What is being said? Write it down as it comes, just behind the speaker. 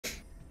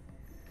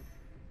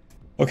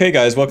Okay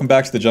guys, welcome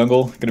back to the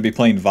jungle. Going to be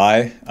playing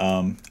Vi.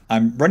 I'm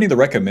running the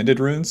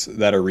recommended runes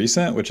that are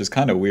recent, which is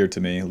kind of weird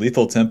to me.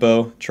 Lethal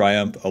Tempo,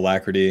 Triumph,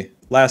 Alarcity,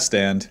 Last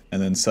Stand, and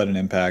then Sudden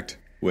Impact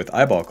with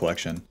Eyeball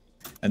Collection.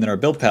 And then our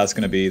build path's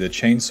going to be the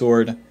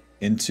Chainsword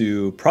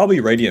into probably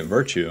Radiant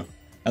Virute.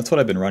 That's what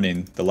I've been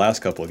running the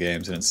last couple of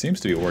games, and it seems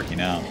to be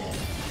working out.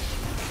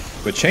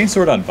 But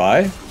Chainsword on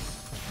Vi,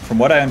 from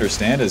what I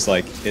understand, is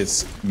like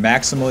it's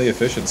maximally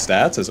efficient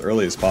stats as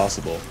early as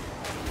possible.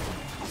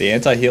 The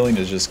anti-healing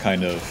is just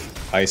kind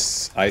of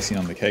icing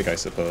on the cake, I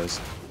suppose.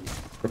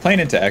 We're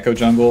playing into Echo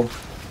Jungle.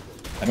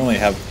 I don't really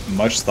have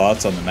much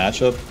thoughts on the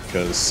matchup,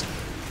 because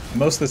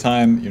most of the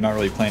time, you're not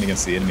really playing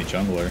against the enemy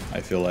jungler, I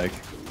feel like.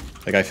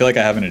 I feel like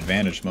I have an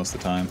advantage most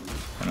of the time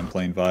when I'm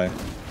playing Vi. I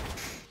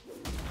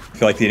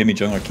feel like the enemy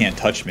jungler can't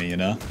touch me, you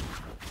know?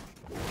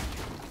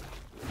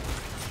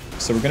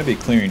 So we're going to be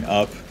clearing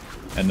up,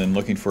 and then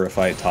looking for a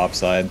fight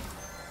topside.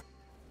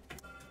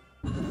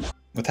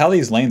 With how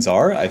these lanes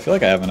are, I feel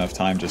like I have enough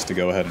time just to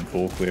go ahead and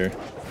full clear.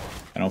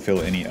 I don't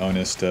feel any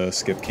onus to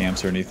skip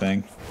camps or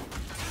anything.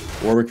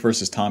 Warwick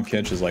versus Tahm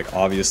Kench is like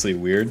obviously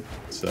weird,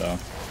 so...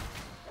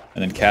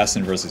 And then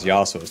Caston versus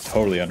Yasuo is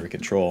totally under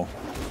control.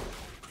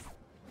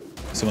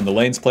 So when the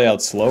lanes play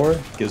out slower,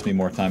 it gives me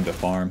more time to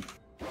farm.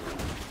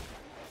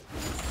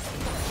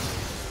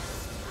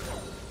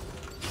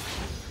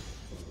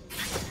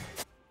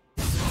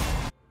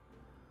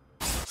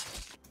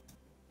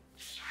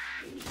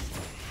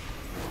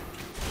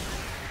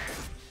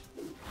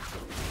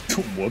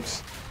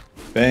 Whoops.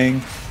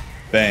 Bang,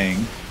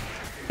 bang,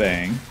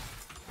 bang.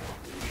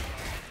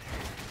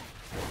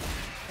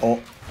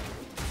 Oh.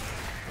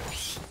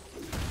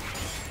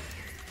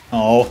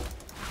 Oh.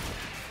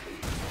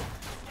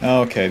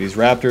 Okay, these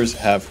Raptors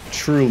have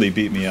truly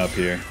beat me up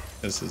here.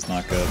 This is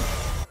not good.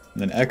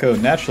 And then Echo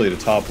naturally to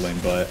top lane,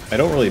 but I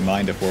don't really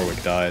mind if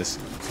Warwick dies.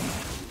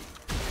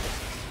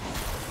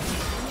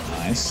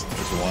 Nice,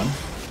 there's one.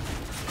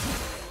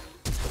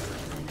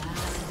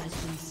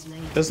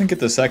 Doesn't get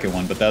the second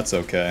one, but that's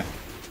okay.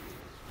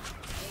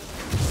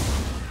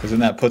 Because then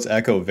that puts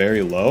Echo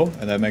very low,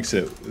 and that makes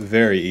it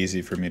very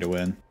easy for me to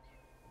win.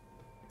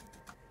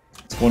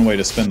 It's one way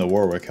to spin the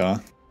Warwick, huh?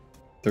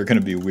 They're going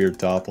to be weird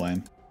top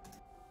lane.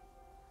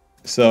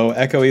 So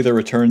Echo either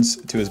returns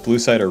to his blue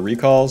side or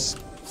recalls.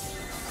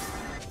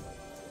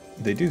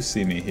 They do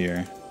see me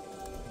here.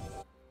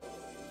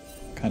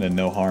 Kind of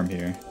no harm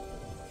here.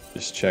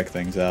 Just check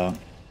things out.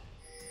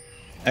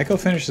 Echo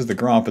finishes the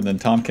Gromp and then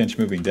Tahm Kench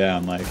moving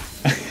down, like...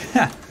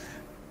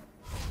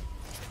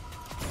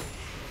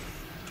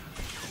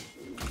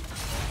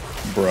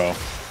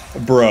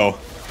 Bro.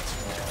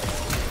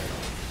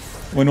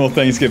 When will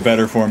things get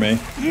better for me?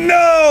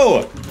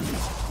 No!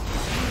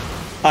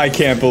 I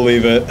can't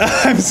believe it.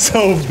 I'm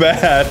so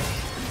bad.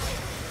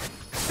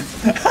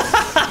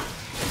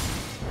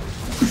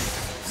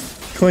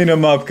 Clean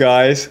him up,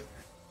 guys.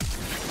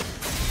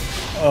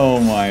 Oh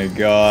my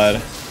god.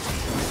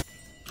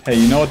 Hey,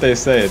 you know what they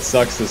say, it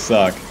sucks to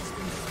suck.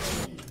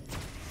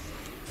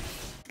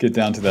 Get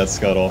down to that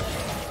scuttle.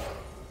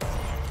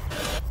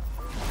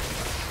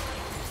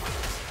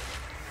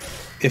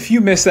 If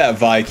you miss that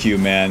Vi Q,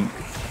 man,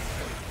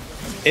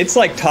 it's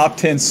like top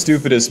 10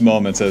 stupidest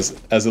moments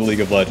as a League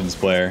of Legends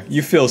player.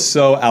 You feel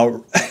so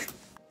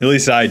at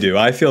least I do.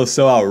 I feel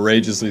so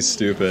outrageously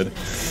stupid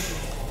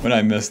when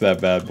I miss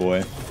that bad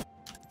boy.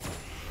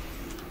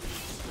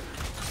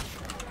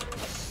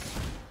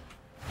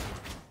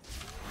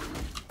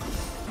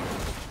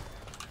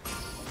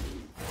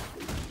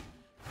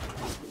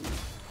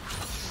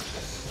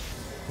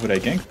 Would I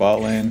gank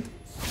bot lane?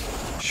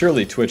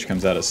 Surely Twitch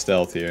comes out of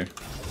stealth here.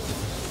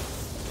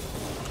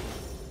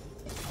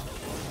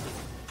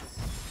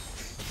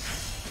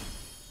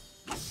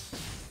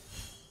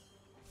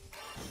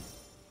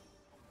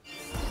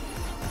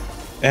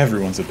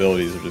 Everyone's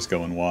abilities are just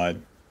going wide.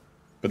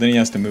 But then he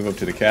has to move up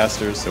to the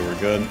casters, so we're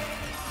good.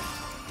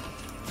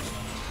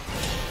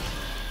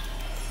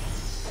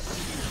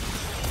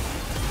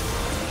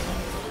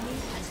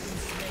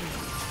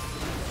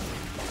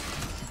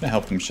 I'm gonna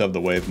help him shove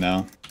the wave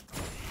now.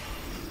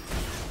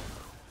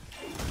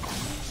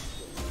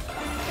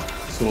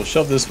 So we'll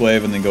shove this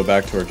wave and then go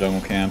back to our jungle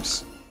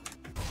camps.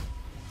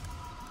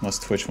 Unless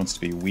Twitch wants to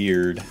be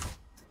weird.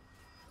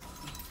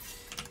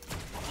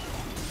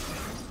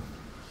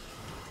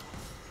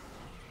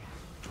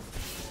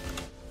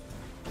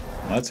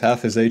 Well, that's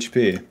half his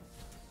HP.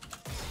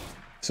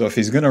 So if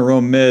he's gonna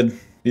roam mid,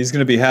 he's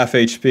gonna be half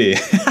HP.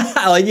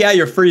 Like, yeah,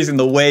 you're freezing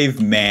the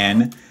wave,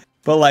 man.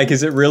 But like,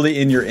 is it really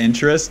in your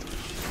interest?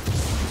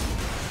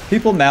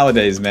 People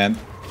nowadays, man,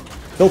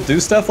 they'll do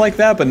stuff like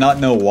that but not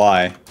know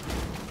why.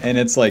 And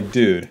it's like,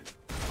 dude,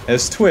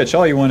 as Twitch,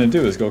 all you want to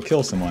do is go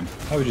kill someone.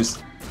 I would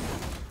just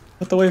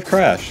let the wave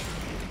crash.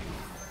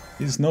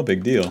 It's no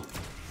big deal.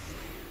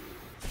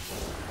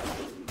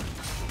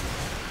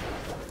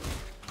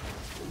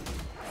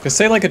 Because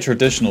say like a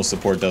traditional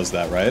support does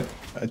that, right?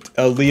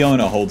 A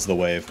Leona holds the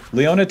wave.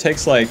 Leona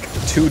takes like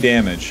 2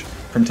 damage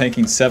from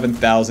tanking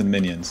 7,000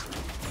 minions.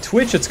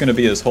 Twitch, it's going to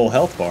be his whole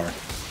health bar.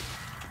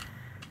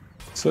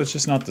 So it's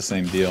just not the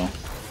same deal.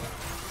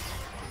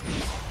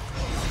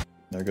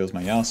 There goes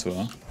my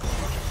Yasuo.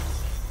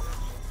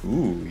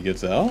 Ooh, he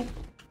gets out?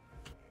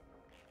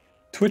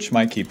 Twitch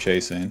might keep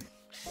chasing.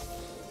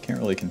 Can't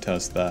really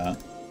contest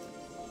that.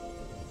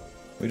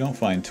 We don't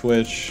find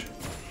Twitch.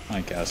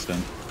 I cast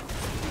him.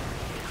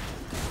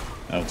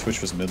 Oh, Twitch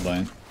was mid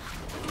lane.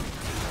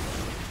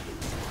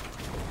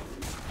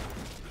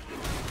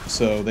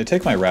 So they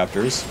take my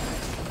Raptors.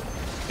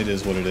 It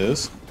is what it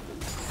is.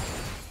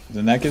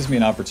 Then that gives me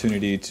an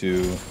opportunity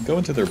to go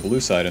into their blue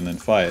side and then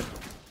fight.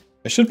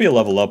 I should be a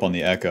level up on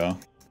the Echo,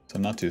 so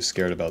I'm not too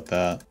scared about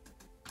that.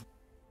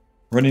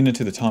 Running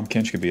into the Tahm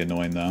Kench could be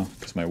annoying though,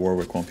 because my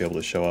Warwick won't be able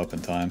to show up in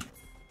time.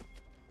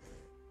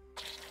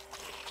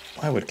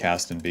 Why would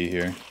Caston be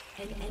here?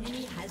 An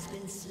enemy has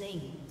been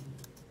slain.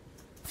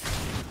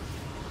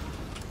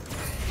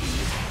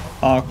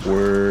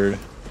 Awkward.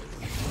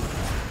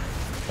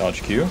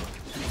 Dodge Q.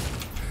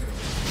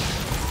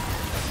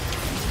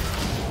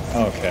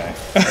 Okay.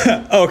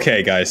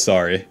 Okay, guys,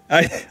 sorry.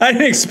 I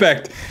didn't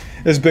expect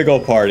this big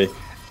old party.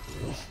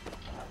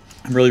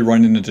 I'm really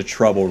running into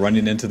trouble,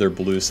 running into their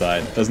blue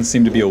side. Doesn't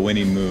seem to be a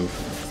winning move.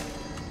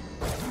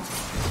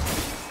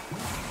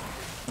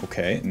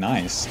 Okay,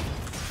 nice.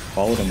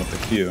 Followed him with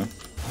the Q.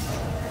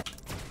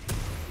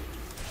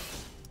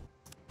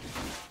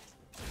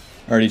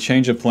 Alrighty,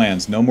 change of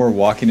plans. No more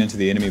walking into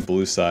the enemy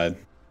blue side.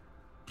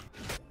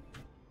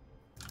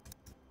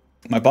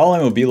 My bot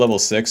lane will be level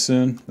 6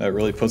 soon. That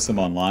really puts them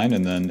online.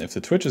 And then if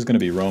the Twitch is going to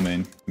be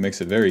roaming, it makes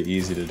it very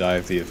easy to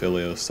dive the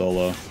Aphelios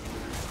solo.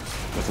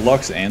 With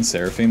Lux and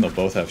Seraphine, they'll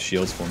both have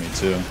shields for me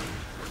too.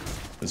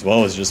 As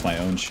well as just my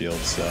own shield,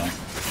 so it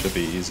should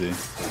be easy.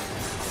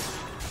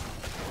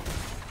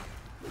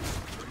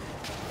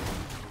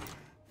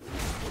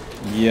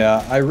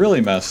 Yeah, I really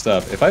messed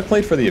up. If I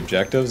played for the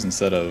objectives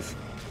instead of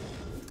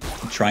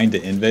trying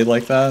to invade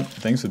like that,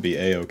 things would be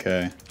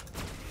a-okay.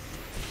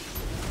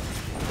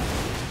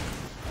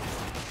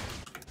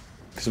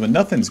 Because when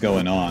nothing's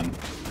going on,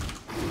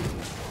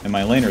 and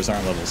my laners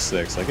aren't level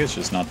 6, like it's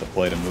just not the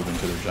play to move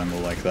into their jungle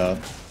like that.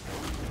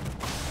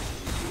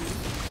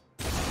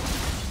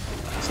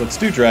 So let's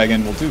do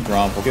Dragon, we'll do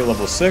Gromp, we'll get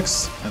level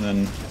 6, and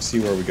then see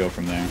where we go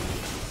from there.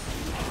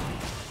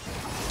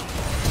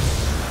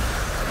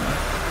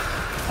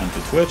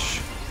 Onto Twitch.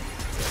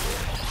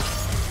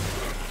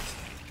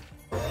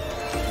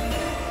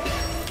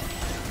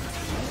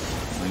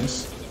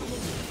 Nice.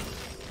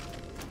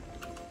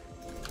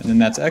 And then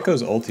that's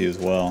Echo's ulti as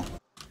well.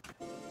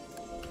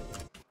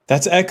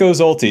 That's Echo's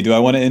ulti. Do I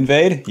want to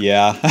invade?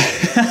 Yeah.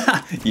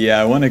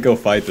 Yeah, I want to go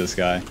fight this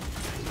guy.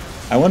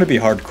 I want to be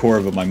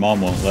hardcore, but my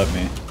mom won't let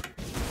me.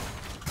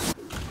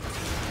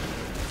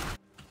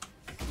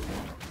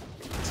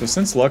 So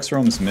since Lux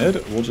roams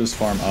mid, we'll just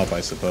farm up,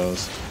 I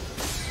suppose.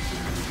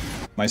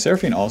 My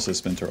Seraphine also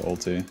spent her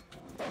ulti.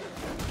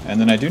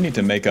 And then I do need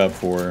to make up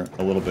for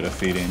a little bit of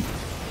feeding.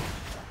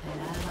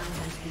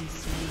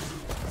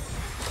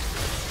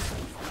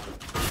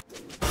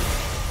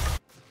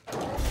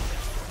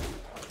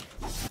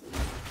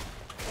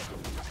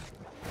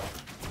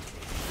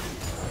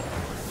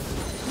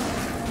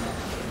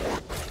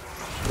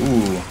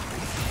 Ooh.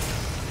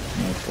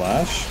 No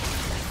flash?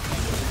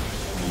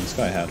 Oh, this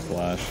guy had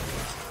flash.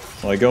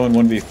 Will I go in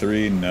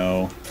 1v3?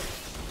 No.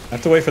 I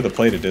have to wait for the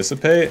play to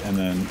dissipate and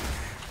then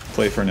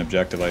play for an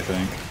objective, I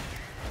think.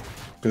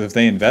 Because if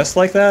they invest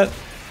like that,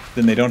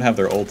 then they don't have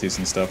their ultis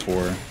and stuff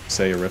for,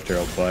 say, a Rift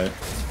Herald fight.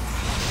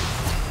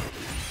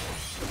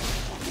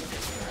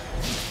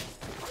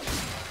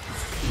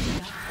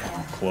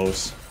 Oh,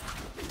 close.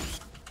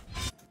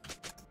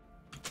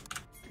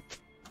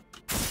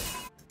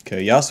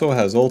 Okay, Yasuo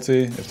has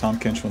ulti if Tahm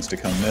Kench wants to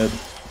come mid.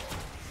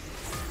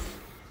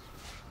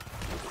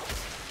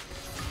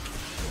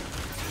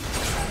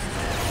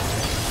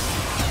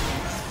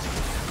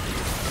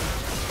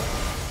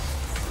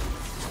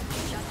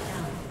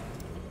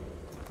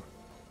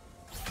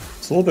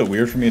 It's a little bit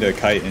weird for me to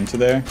kite into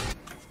there.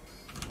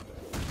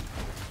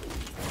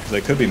 Because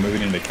I could be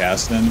moving into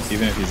Caston,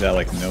 even if he's at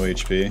like no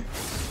HP. It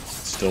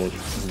still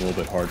is a little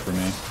bit hard for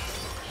me.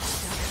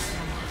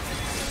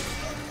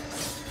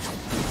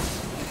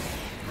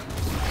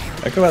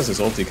 Echo has his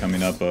ulti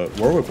coming up, but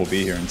Warwick will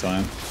be here in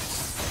time.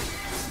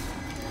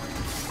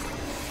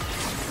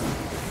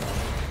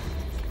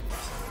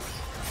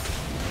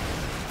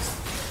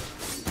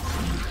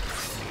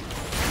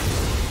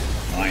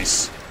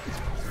 Nice.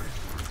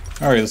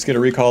 Alright, let's get a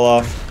recall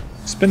off.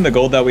 Spin the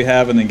gold that we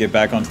have and then get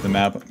back onto the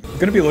map. I'm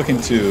going to be looking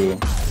to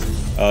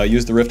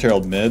use the Rift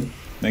Herald mid.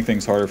 Make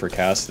things harder for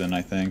Caston,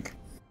 I think.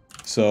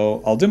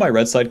 So I'll do my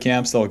red side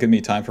camps. That'll give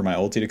me time for my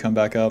ulti to come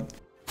back up.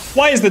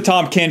 Why is the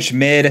Tahm Kench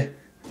mid?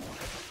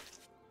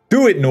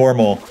 Do it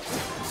normal.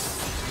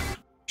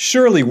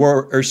 Surely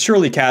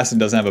Caston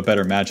doesn't have a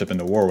better matchup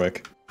into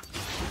Warwick.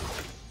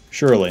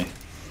 Surely.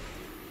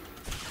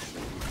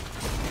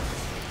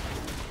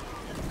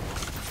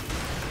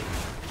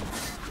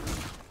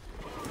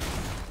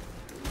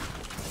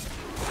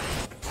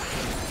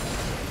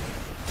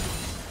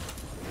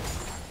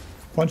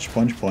 Punch,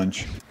 punch,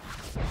 punch.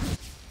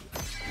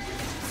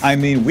 I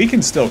mean, we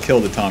can still kill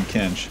the Tahm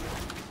Kench.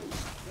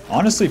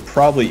 Honestly,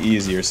 probably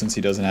easier since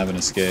he doesn't have an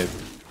escape.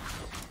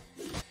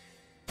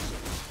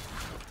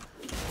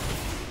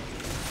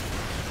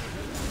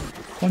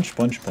 Punch,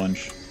 punch,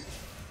 punch.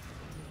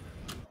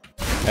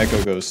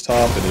 Echo goes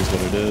top, it is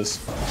what it is.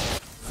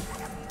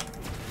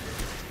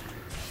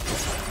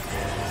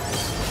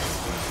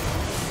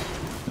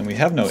 And we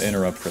have no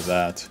interrupt for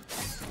that.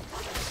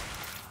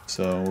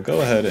 So we'll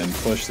go ahead and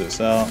push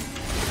this out.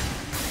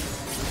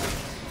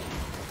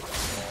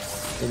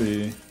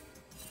 30.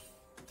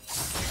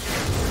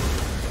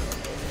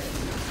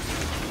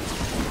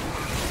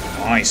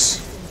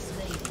 Nice.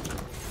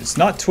 It's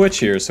not Twitch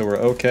here, so we're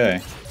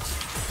okay.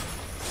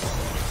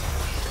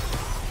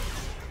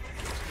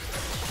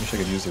 Wish I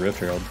could use the Rift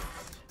Herald.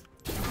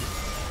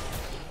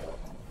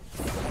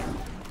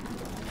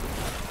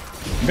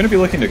 I'm gonna be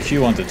looking to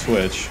queue onto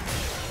Twitch.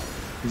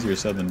 Easier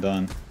said than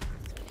done.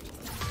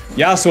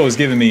 Yasuo is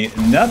giving me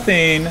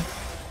nothing.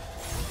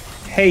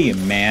 Hey,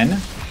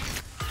 man.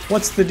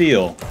 What's the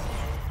deal?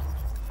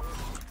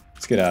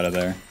 Let's get out of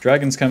there.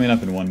 Dragon's coming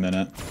up in 1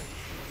 minute.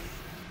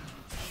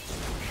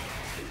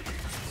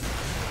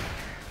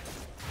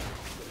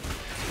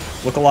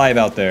 Look alive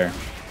out there.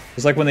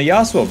 It's like when the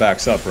Yasuo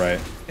backs up, right?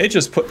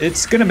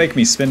 It's gonna make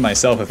me spin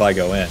myself if I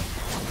go in.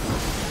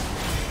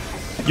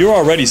 You're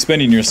already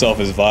spinning yourself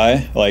as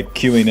Vi, like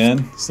queuing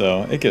in,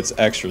 so it gets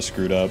extra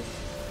screwed up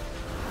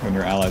when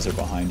your allies are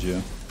behind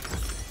you.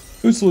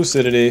 Boots of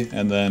Lucidity,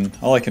 and then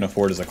all I can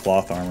afford is a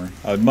cloth armor.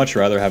 I would much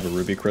rather have a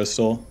ruby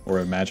crystal or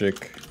a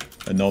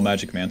no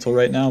magic mantle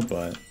right now,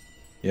 but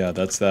yeah,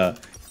 that's that.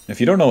 If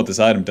you don't know what this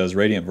item does,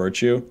 Radiant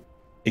Virute,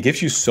 it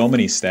gives you so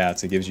many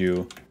stats. It gives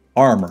you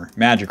armor,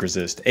 magic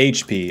resist,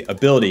 HP,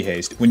 ability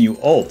haste. When you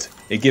ult,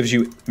 it gives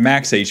you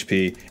max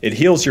HP. It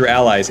heals your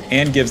allies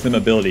and gives them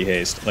ability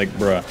haste. Like,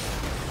 bruh.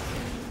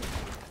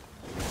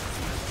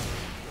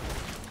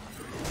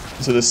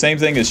 So the same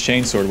thing as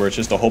Chainsword, where it's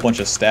just a whole bunch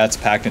of stats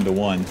packed into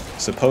one.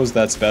 Suppose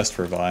that's best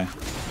for Vi.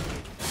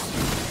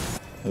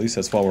 At least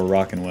that's what we're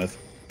rocking with.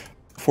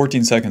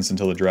 14 seconds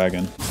until the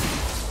dragon.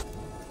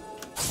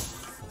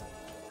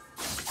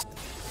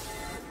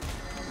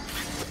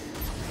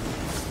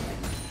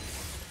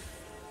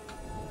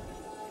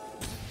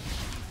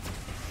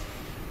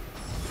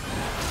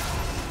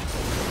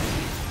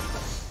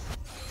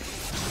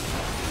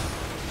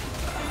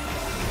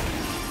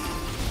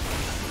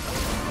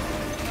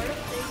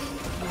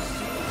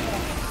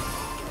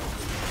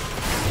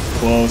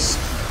 Close.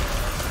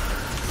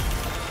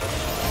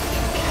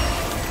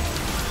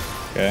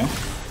 Okay.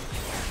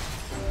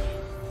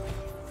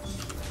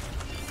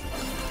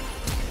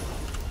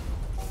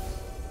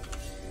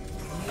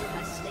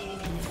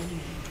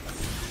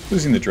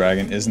 Losing the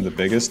dragon isn't the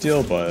biggest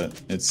deal,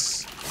 but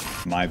it's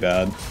my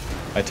bad.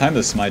 I timed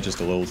the smite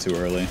just a little too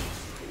early.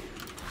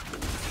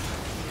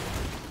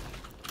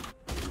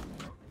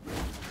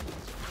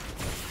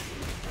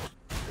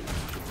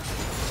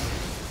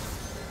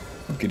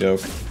 Okie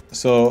doke.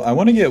 So I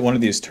want to get one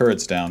of these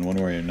turrets down one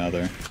way or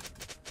another.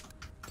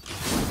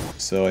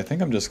 So I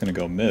think I'm just going to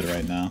go mid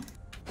right now.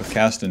 With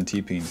Cast and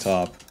TPing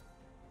top.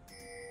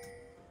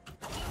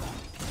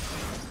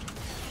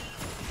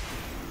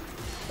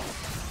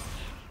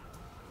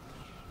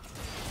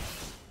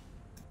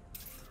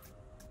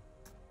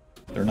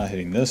 They're not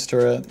hitting this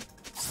turret.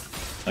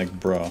 Like,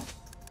 bro.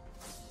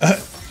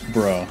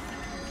 Bro.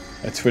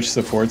 A Twitch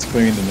support's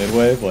clearing the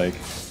mid-wave, like...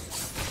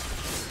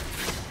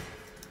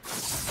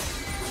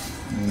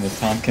 And the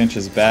Tahm Kench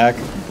is back.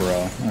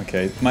 Bro.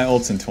 Okay, my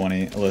ult's in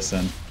 20.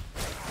 Listen.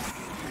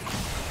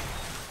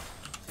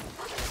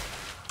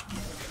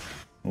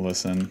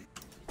 Listen.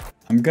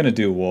 I'm gonna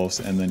do wolves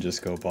and then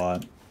just go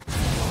bot.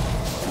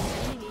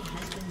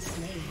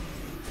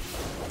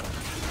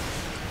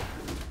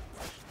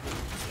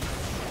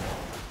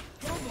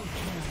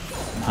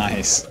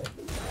 Nice.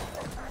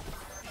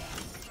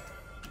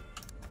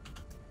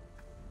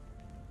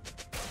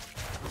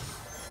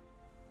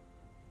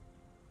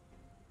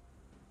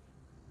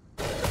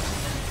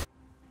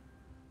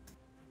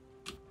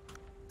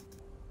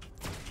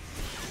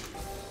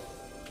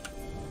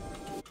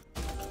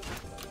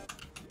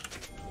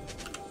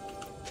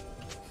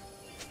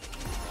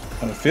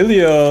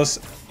 Aphelios.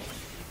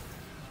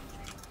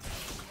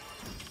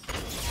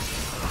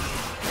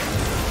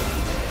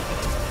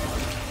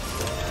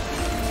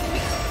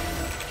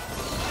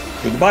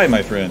 Goodbye,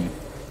 my friend.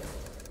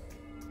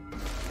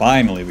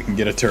 Finally, we can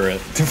get a turret.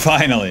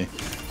 Finally.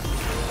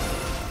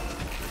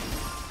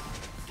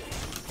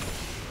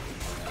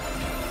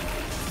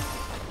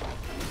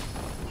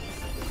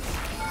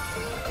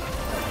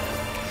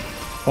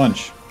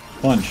 Punch.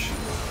 Punch.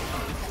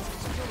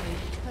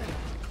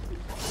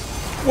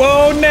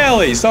 Whoa,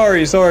 Nelly!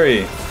 Sorry,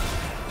 sorry.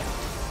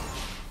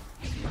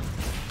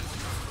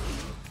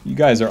 You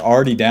guys are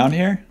already down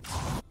here?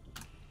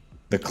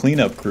 The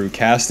cleanup crew,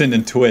 Caston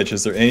and Twitch.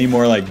 Is there any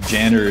more like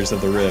janitors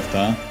of the Rift,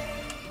 huh?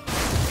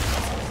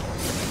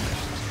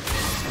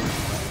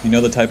 You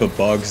know the type of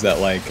bugs that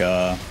like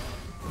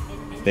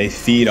they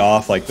feed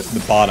off like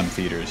the bottom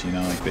feeders, you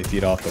know, like they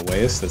feed off the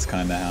waste? That's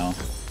kind of how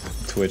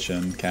Twitch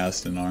and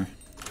casting are.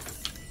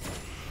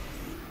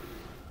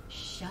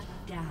 Shut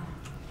down.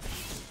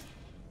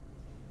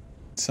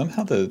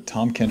 Somehow the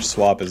Tahm Kench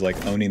swap is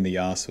like owning the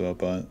Yasuo,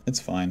 but it's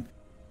fine.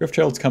 Rift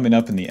Herald's coming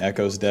up and the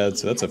Echo's dead,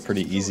 so that's a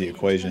pretty easy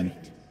equation.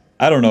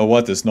 I don't know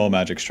what this Null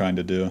Magic's trying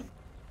to do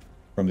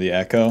from the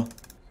Echo.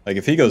 Like,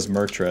 if he goes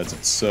Merc Treads,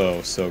 it's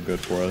so, so good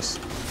for us.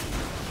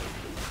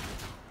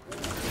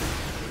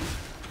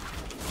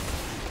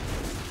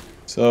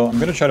 So, I'm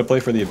gonna try to play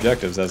for the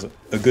objectives, as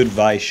a good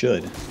Vi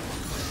should.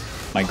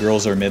 My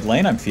girls are mid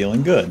lane, I'm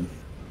feeling good.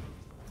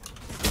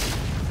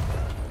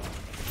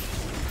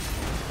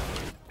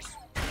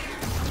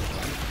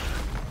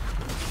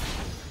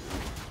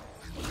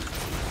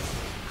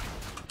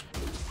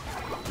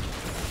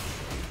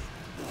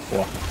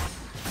 Whoa.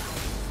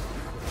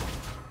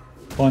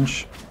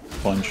 Punch,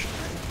 punch.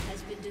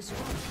 Has been destroyed.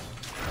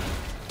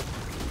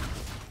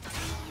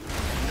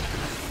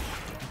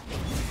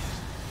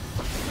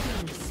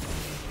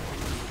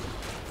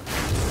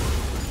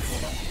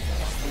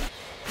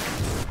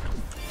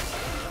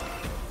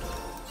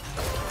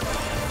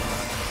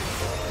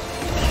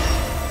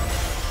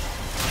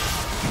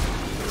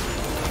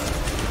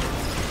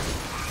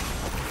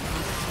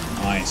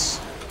 Nice.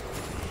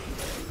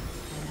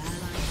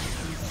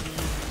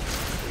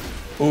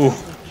 Ooh.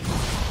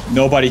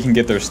 Nobody can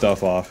get their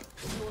stuff off.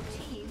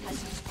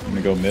 I'm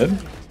gonna go mid.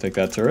 Take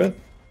that turret.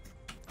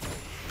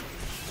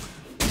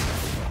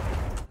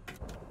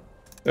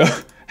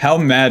 How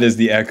mad is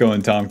the Echo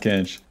and Tahm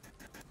Kench?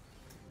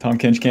 Tahm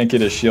Kench can't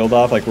get his shield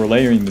off. Like, we're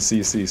layering the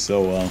CC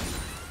so well.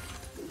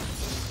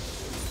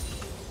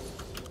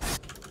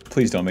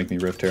 Please don't make me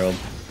Rift Herald.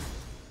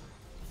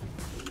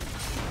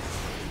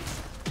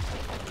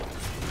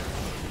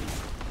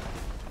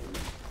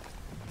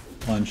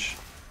 Punch.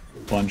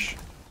 Punch.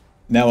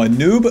 Now a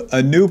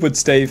noob would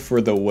stay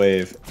for the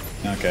wave.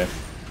 Okay.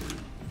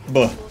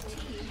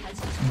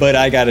 But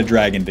I got a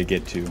dragon to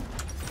get to.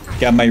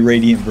 Got my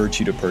Radiant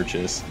Virtue to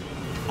purchase.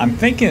 I'm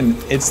thinking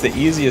it's the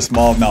easiest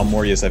Maw of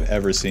Malmortius I've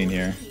ever seen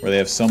here, where they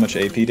have so much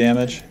AP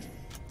damage.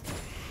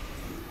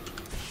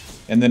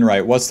 And then,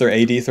 right, what's their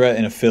AD threat?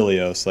 An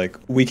Aphelios. Like,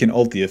 we can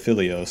ult the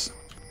Aphelios.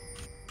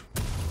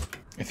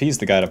 If he's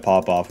the guy to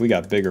pop off, we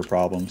got bigger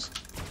problems.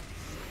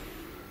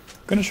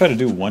 I'm gonna try to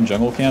do one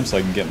jungle camp so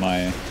I can get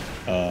my,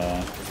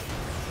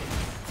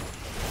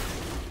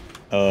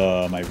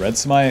 my red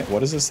smite.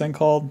 What is this thing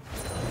called?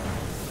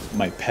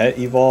 My pet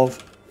evolve?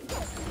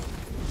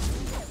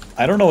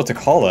 I don't know what to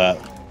call that.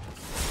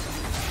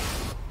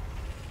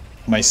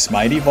 My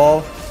smite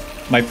evolve?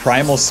 My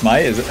primal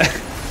smite? Is it?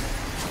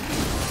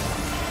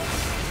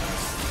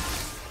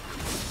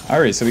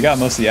 Alright, so we got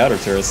most of the outer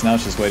turrets, now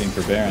it's just waiting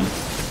for Baron.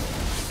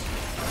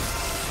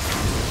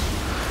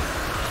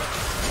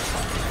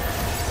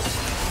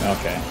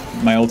 Okay,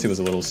 my ulti was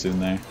a little soon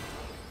there.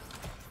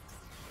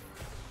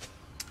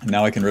 And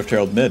now I can Rift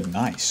Herald mid.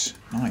 Nice,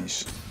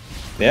 nice.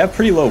 They have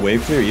pretty low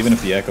wave clear even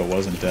if the Echo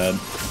wasn't dead.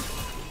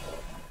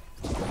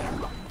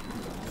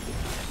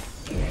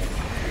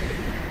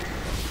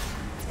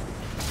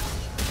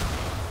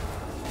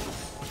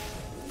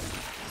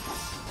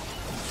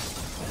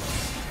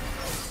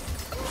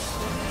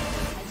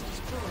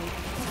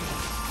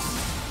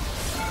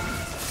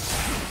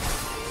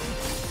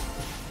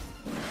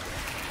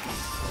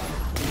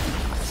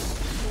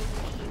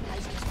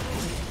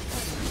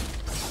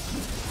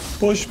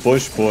 Push,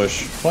 push,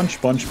 push.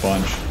 Punch, punch,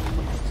 punch.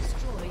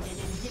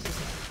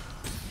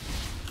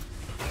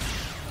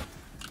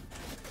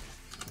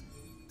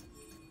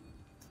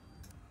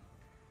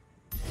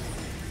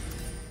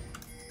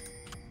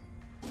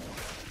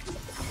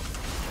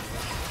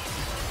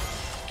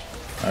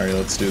 Alright,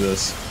 let's do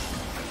this.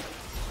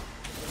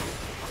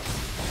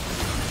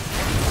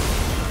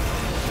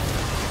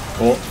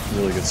 Oh,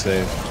 really good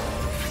save.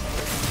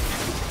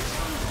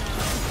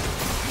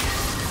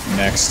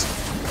 Next.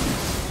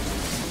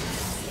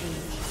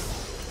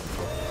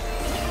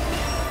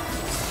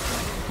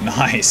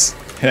 Nice.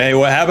 Hey,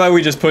 well, how about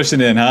we just push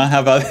it in, huh?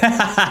 How about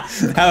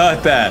how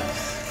about that?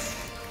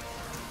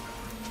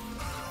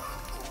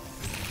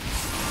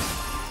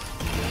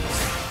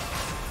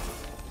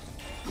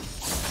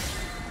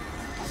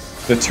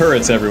 The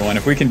turrets, everyone,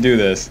 if we can do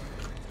this.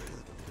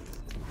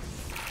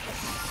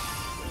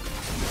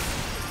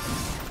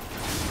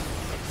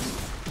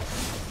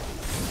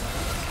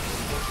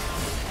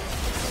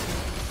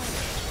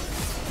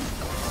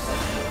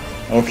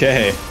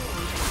 Okay.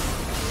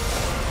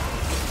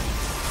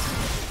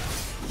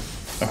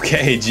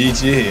 Okay,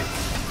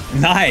 GG.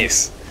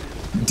 Nice.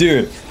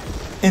 Dude.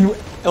 And,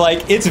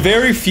 like, it's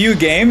very few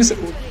games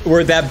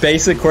where that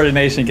basic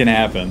coordination can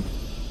happen.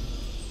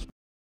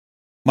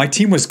 My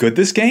team was good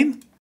this game?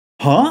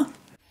 Huh?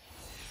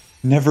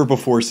 Never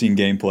before seen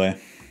gameplay.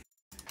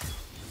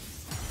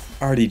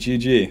 Alrighty,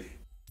 GG.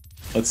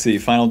 Let's see,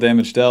 final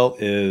damage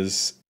dealt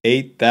is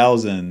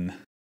 8,000.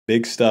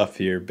 Big stuff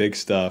here, big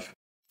stuff.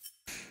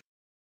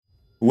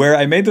 Where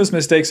I made those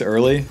mistakes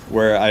early,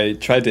 where I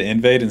tried to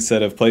invade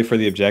instead of play for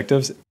the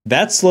objectives,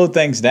 that slowed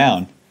things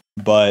down.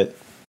 But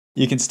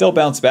you can still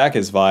bounce back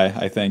as Vi,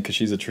 I think, because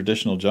she's a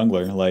traditional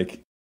jungler. Like,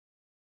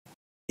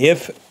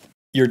 if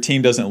your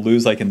team doesn't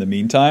lose like in the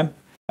meantime,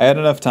 I had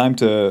enough time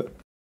to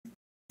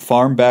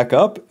farm back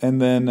up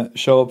and then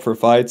show up for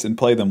fights and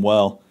play them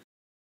well.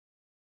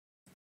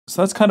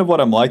 So that's kind of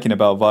what I'm liking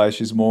about Vi.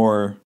 She's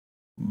more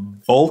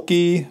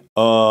bulky,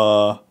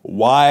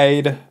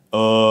 wide,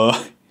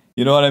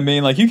 you know what I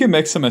mean? Like you can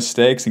make some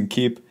mistakes and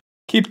keep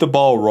the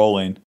ball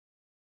rolling.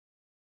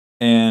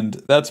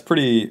 And that's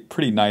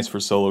pretty nice for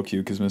solo queue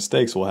because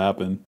mistakes will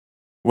happen,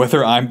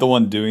 whether I'm the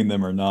one doing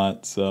them or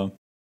not. So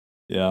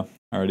yeah,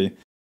 alrighty.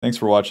 Thanks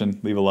for watching.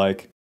 Leave a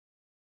like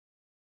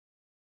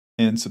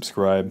and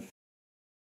subscribe.